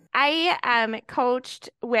I coached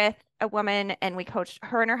with a woman, and we coached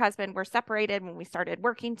her and her husband were separated when we started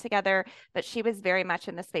working together, but she was very much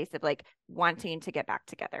in the space of like wanting to get back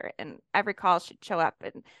together. And every call she'd show up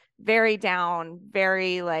and very down,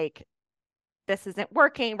 very like, this isn't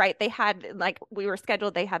working, right? They had we were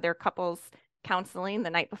scheduled, they had their couples counseling the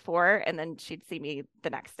night before, and then she'd see me the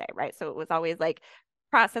next day, right? So it was always like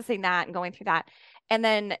processing that and going through that. And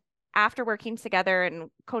then after working together and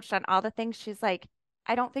coached on all the things, she's like,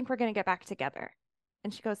 I don't think we're going to get back together.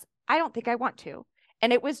 And she goes, I don't think I want to.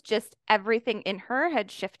 And it was just everything in her had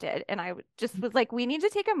shifted. And I just was like, we need to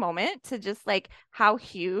take a moment to just like how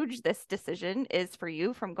huge this decision is for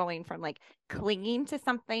you, from going from like clinging to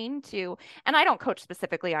something to, and I don't coach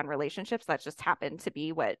specifically on relationships. That just happened to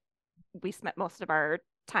be what we spent most of our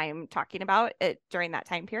time talking about it during that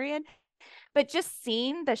time period. But just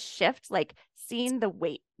seeing the shift, like seeing the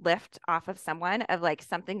weight lift off of someone of like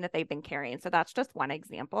something that they've been carrying. So that's just one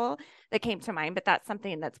example that came to mind, but that's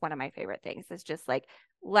something that's one of my favorite things, is just like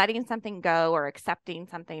letting something go or accepting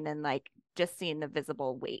something, and like just seeing the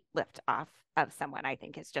visible weight lift off of someone, I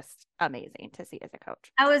think is just amazing to see as a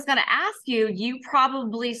coach. I was going to ask you, you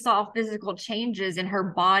probably saw physical changes in her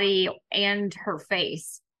body and her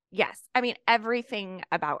face. Yes. I mean, everything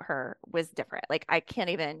about her was different. Like I can't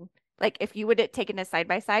even, like if you would have taken a side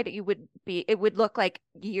by side, it would look like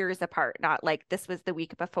years apart, not like this was the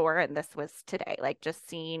week before and this was today. Like just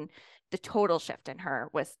seeing the total shift in her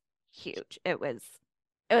was huge. It was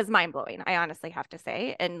mind blowing, I honestly have to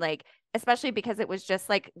say. And like, especially because it was just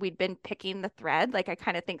like, we'd been picking the thread. Like, I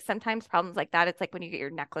kind of think sometimes problems like that, it's like when you get your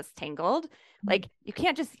necklace tangled, like you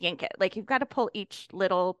can't just yank it. Like you've got to pull each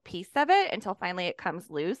little piece of it until finally it comes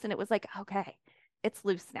loose. And it was like, okay, it's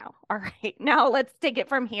loose now. All right, now let's take it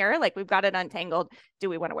from here. Like we've got it untangled. Do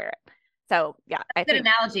we want to wear it? So yeah, I Good think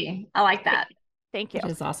analogy. I like that. Thank you.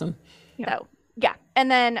 That is awesome. So yeah. And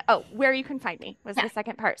then, where you can find me was the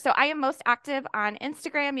second part. So I am most active on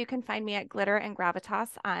Instagram. You can find me at Glitter and Gravitas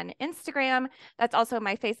on Instagram. That's also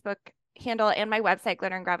my Facebook handle and my website,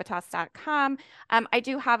 glitterandgravitas.com. I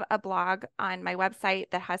do have a blog on my website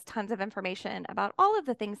that has tons of information about all of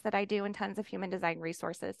the things that I do and tons of human design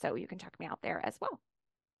resources. So you can check me out there as well.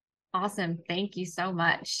 Awesome. Thank you so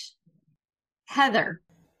much. Heather.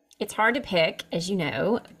 It's hard to pick, as you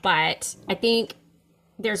know, but I think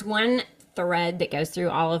there's one thread that goes through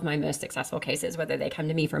all of my most successful cases, whether they come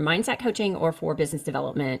to me for mindset coaching or for business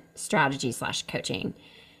development strategy / coaching.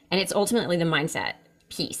 And it's ultimately the mindset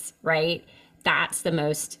piece, right? That's the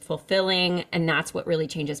most fulfilling, and that's what really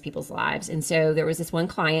changes people's lives. And so there was this one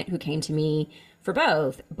client who came to me for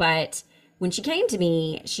both, but when she came to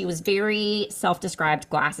me, she was very self-described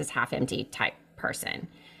glasses half empty type person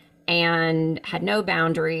and had no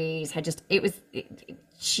boundaries,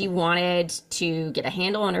 she wanted to get a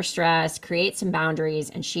handle on her stress, create some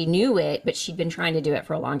boundaries, and she knew it, but she'd been trying to do it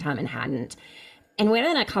for a long time and hadn't. And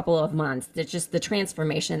within a couple of months, there's just the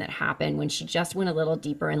transformation that happened when she just went a little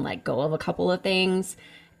deeper and let go of a couple of things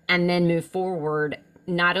and then moved forward.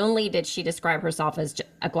 Not only did she describe herself as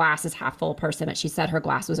a glass is half full person, but she said her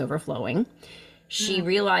glass was overflowing. She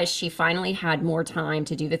realized she finally had more time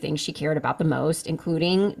to do the things she cared about the most,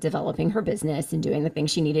 including developing her business and doing the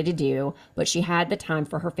things she needed to do. But she had the time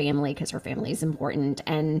for her family because her family is important.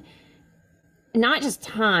 And not just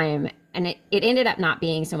time, and it ended up not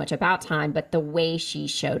being so much about time, but the way she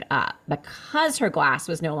showed up, because her glass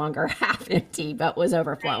was no longer half empty, but was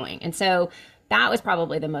overflowing. And so that was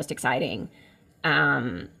probably the most exciting,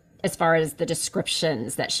 as far as the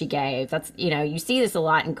descriptions that she gave. That's, you see this a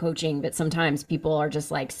lot in coaching, but sometimes people are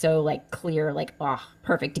just like, so like clear, like, oh,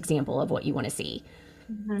 perfect example of what you want to see.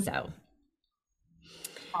 So.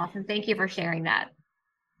 Awesome. Thank you for sharing that.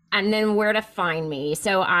 And then where to find me.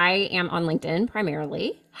 So I am on LinkedIn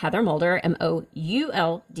primarily, Heather Mulder,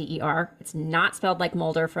 Moulder. It's not spelled like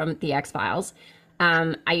Mulder from the X-Files.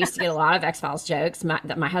 I used to get a lot of X-Files jokes.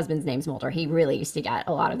 My husband's name's Mulder. He really used to get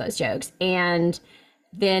a lot of those jokes. And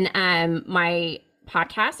then my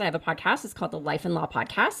podcast, I have a podcast. It's called the Life and Law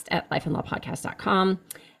Podcast at lifeandlawpodcast.com.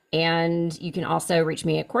 And you can also reach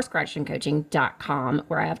me at coursecorrectioncoaching.com,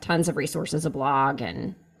 where I have tons of resources, a blog,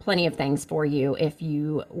 and plenty of things for you if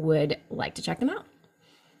you would like to check them out.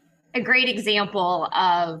 A great example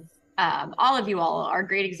of all of you all are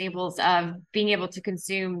great examples of being able to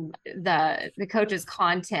consume the coach's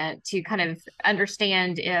content to kind of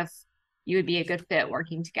understand if you would be a good fit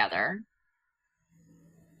working together.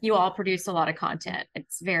 You all produce a lot of content.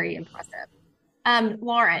 It's very impressive.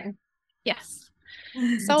 Lauren. Yes.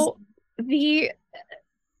 So the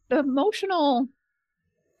emotional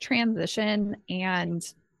transition and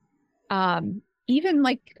even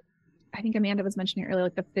like I think Amanda was mentioning earlier,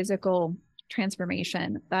 like the physical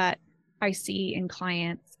transformation that I see in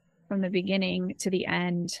clients from the beginning to the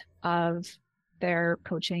end of their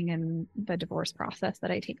coaching and the divorce process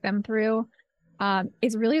that I take them through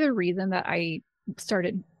is really the reason that I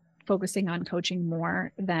started focusing on coaching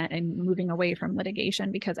more and moving away from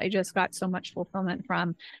litigation, because I just got so much fulfillment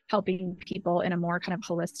from helping people in a more kind of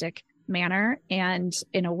holistic manner and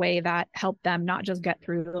in a way that helped them not just get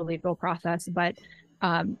through the legal process, but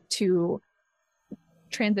to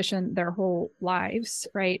transition their whole lives,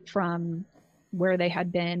 right, from where they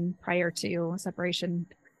had been prior to separation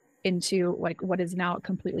into like what is now a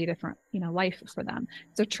completely different, life for them.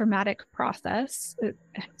 It's a traumatic process,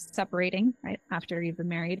 separating, right, after you've been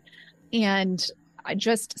married. And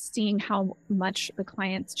just seeing how much the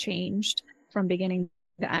clients changed from beginning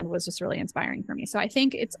to end was just really inspiring for me. So I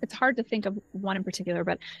think it's hard to think of one in particular,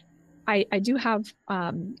 but I do have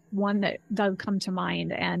one that does come to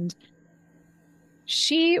mind. And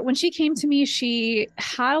when she came to me, she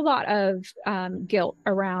had a lot of guilt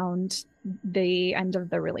around the end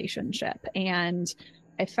of the relationship. And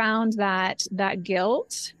I found that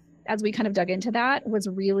guilt, as we kind of dug into that, was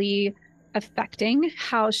really affecting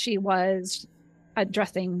how she was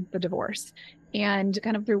addressing the divorce. And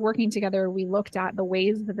kind of through working together, we looked at the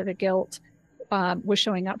ways that the guilt was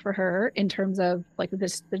showing up for her in terms of like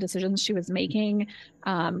the decisions she was making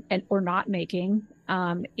or not making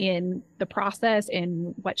in the process,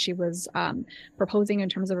 in what she was proposing in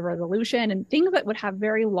terms of a resolution, and things that would have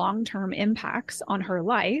very long-term impacts on her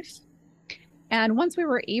life. And once we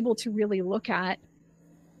were able to really look at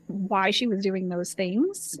why she was doing those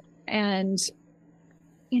things, and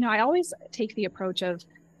I always take the approach of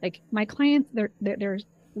like my clients, their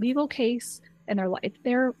legal case and it's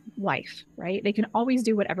their life, right? They can always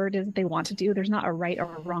do whatever it is that they want to do. There's not a right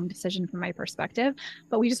or a wrong decision from my perspective,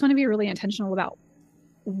 but we just want to be really intentional about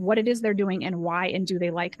what it is they're doing and why, and do they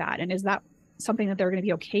like that? And is that something that they're going to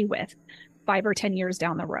be okay with 5 or 10 years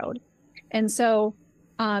down the road? And so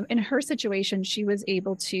in her situation, she was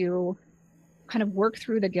able to kind of work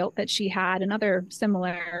through the guilt that she had and other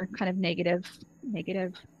similar kind of negative,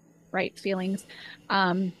 right, feelings,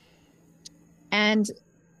 and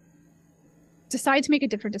decide to make a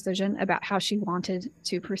different decision about how she wanted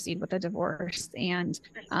to proceed with the divorce and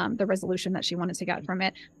the resolution that she wanted to get from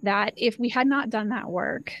it. That if we had not done that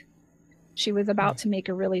work, She was about to make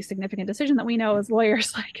a really significant decision that we know as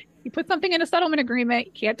lawyers, like you put something in a settlement agreement,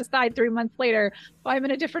 you can't decide 3 months later, well, I'm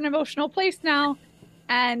in a different emotional place now.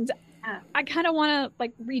 And I kind of want to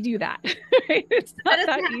like redo that. Right? It's not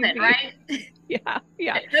that easy, right? Yeah.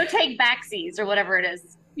 No take backsies or whatever it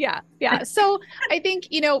is. Yeah. So I think,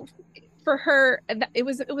 for her, it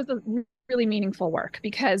was a really meaningful work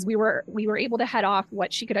because we were able to head off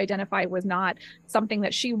what she could identify was not something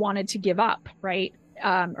that she wanted to give up, right?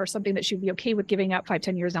 Or something that she'd be okay with giving up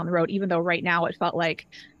 5-10 years down the road, even though right now it felt like,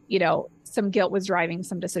 some guilt was driving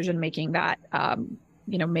some decision making that,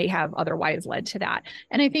 may have otherwise led to that.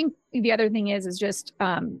 And I think the other thing is just,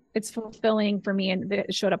 it's fulfilling for me. And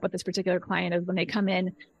it showed up with this particular client is when they come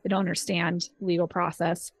in, they don't understand legal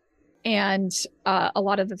process and a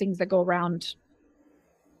lot of the things that go around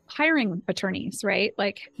hiring attorneys, right?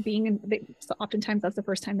 Like so oftentimes that's the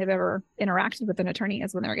first time they've ever interacted with an attorney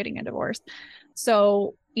is when they're getting a divorce.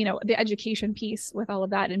 So, the education piece with all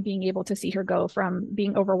of that and being able to see her go from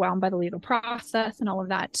being overwhelmed by the legal process and all of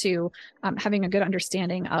that to having a good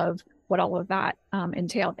understanding of what all of that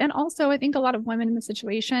entailed. And also, I think a lot of women in the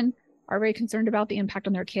situation are very concerned about the impact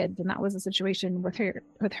on their kids. And that was a situation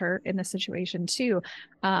with her in this situation too,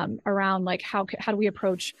 around like, how do we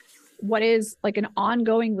approach what is like an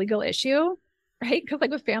ongoing legal issue, right? Because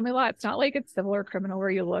like with family law, it's not like it's civil or criminal where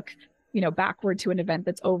you look, backward to an event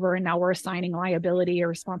that's over and now we're assigning liability or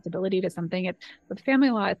responsibility to something. It's with family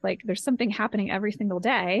law, it's like there's something happening every single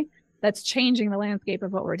day that's changing the landscape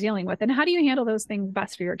of what we're dealing with. And how do you handle those things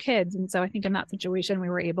best for your kids? And so I think in that situation, we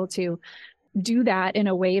were able to do that in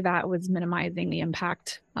a way that was minimizing the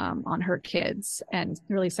impact on her kids and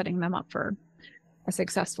really setting them up for a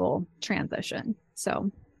successful transition.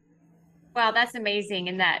 So. Wow, that's amazing.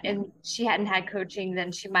 And she hadn't had coaching,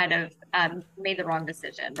 then she might have made the wrong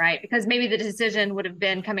decision, right? Because maybe the decision would have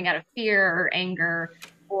been coming out of fear or anger,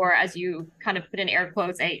 or as you kind of put in air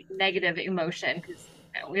quotes, a negative emotion. Because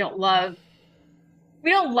as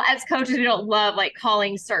coaches, we don't love like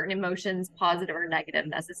calling certain emotions positive or negative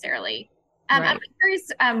necessarily. Right. I'm curious,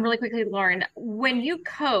 really quickly, Lauren, when you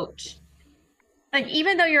coach, like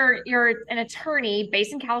even though you're an attorney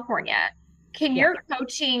based in California, can you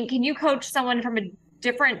coach someone from a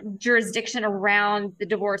different jurisdiction around the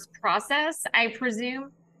divorce process, I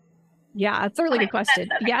presume? Yeah, that's a really good question.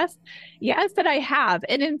 Yes, that I have.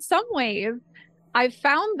 And in some ways, I've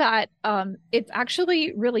found that it's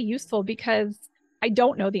actually really useful because I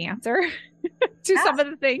don't know the answer to some of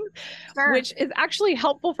the things, which is actually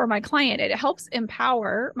helpful for my client. It helps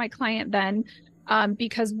empower my client then,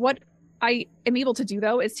 because what I am able to do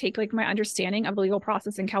though is take like my understanding of the legal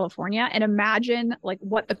process in California and imagine like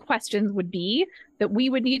what the questions would be that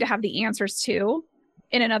we would need to have the answers to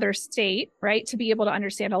in another state, right? To be able to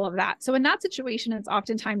understand all of that. So in that situation, it's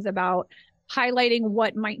oftentimes about highlighting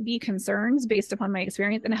what might be concerns based upon my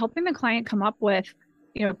experience and helping the client come up with,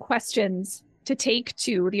 questions to take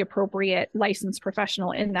to the appropriate licensed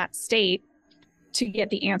professional in that state to get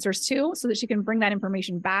the answers to, so that she can bring that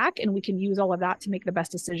information back and we can use all of that to make the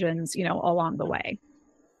best decisions, along the way.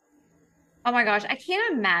 Oh my gosh. I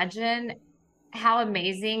can't imagine how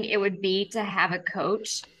amazing it would be to have a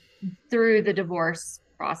coach through the divorce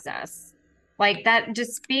process. Like that,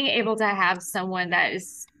 just being able to have someone that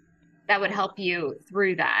would help you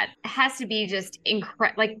through that. It has to be just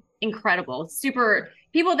incredible. Super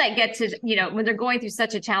people that get to, when they're going through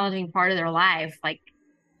such a challenging part of their life, like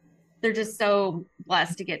they're just so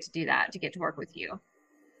blessed to get to do that, to get to work with you.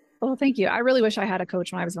 Well, thank you. I really wish I had a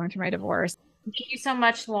coach when I was going through my divorce. Thank you so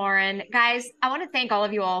much, Lauren. Guys, I want to thank all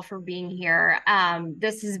of you all for being here.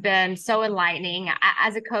 This has been so enlightening.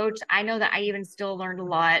 As a coach, I know that I even still learned a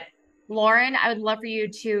lot. Lauren, I would love for you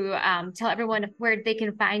to tell everyone where they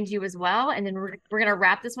can find you as well. And then we're going to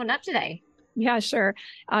wrap this one up today. Yeah, sure.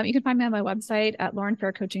 You can find me on my website at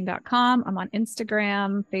laurenfaircoaching.com. I'm on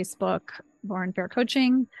Instagram, Facebook, Lauren Fair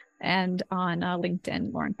Coaching, and on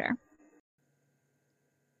LinkedIn, Lauren Fair.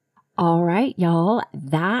 All right, y'all.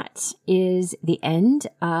 That is the end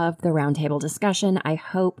of the roundtable discussion. I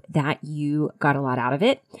hope that you got a lot out of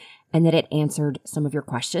it and that it answered some of your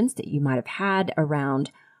questions that you might have had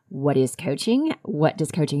around what is coaching, what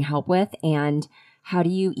does coaching help with, and how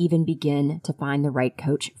do you even begin to find the right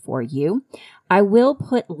coach for you? I will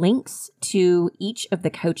put links to each of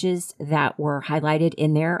the coaches that were highlighted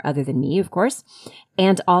in there, other than me, of course,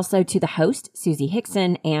 and also to the host, Susie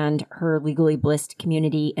Hickson, and her Legally Blissed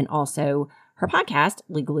community, and also her podcast,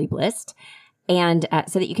 Legally Blissed, and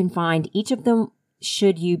so that you can find each of them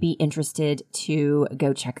should you be interested to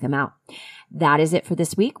go check them out. That is it for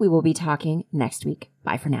this week. We will be talking next week.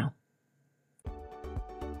 Bye for now.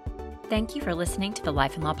 Thank you for listening to the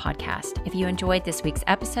Life and Law Podcast. If you enjoyed this week's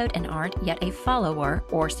episode and aren't yet a follower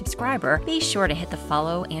or subscriber, be sure to hit the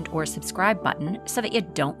follow and or subscribe button so that you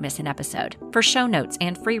don't miss an episode. For show notes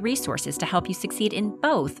and free resources to help you succeed in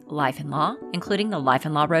both life and law, including the Life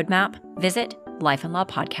and Law Roadmap, visit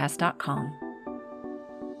lifeandlawpodcast.com.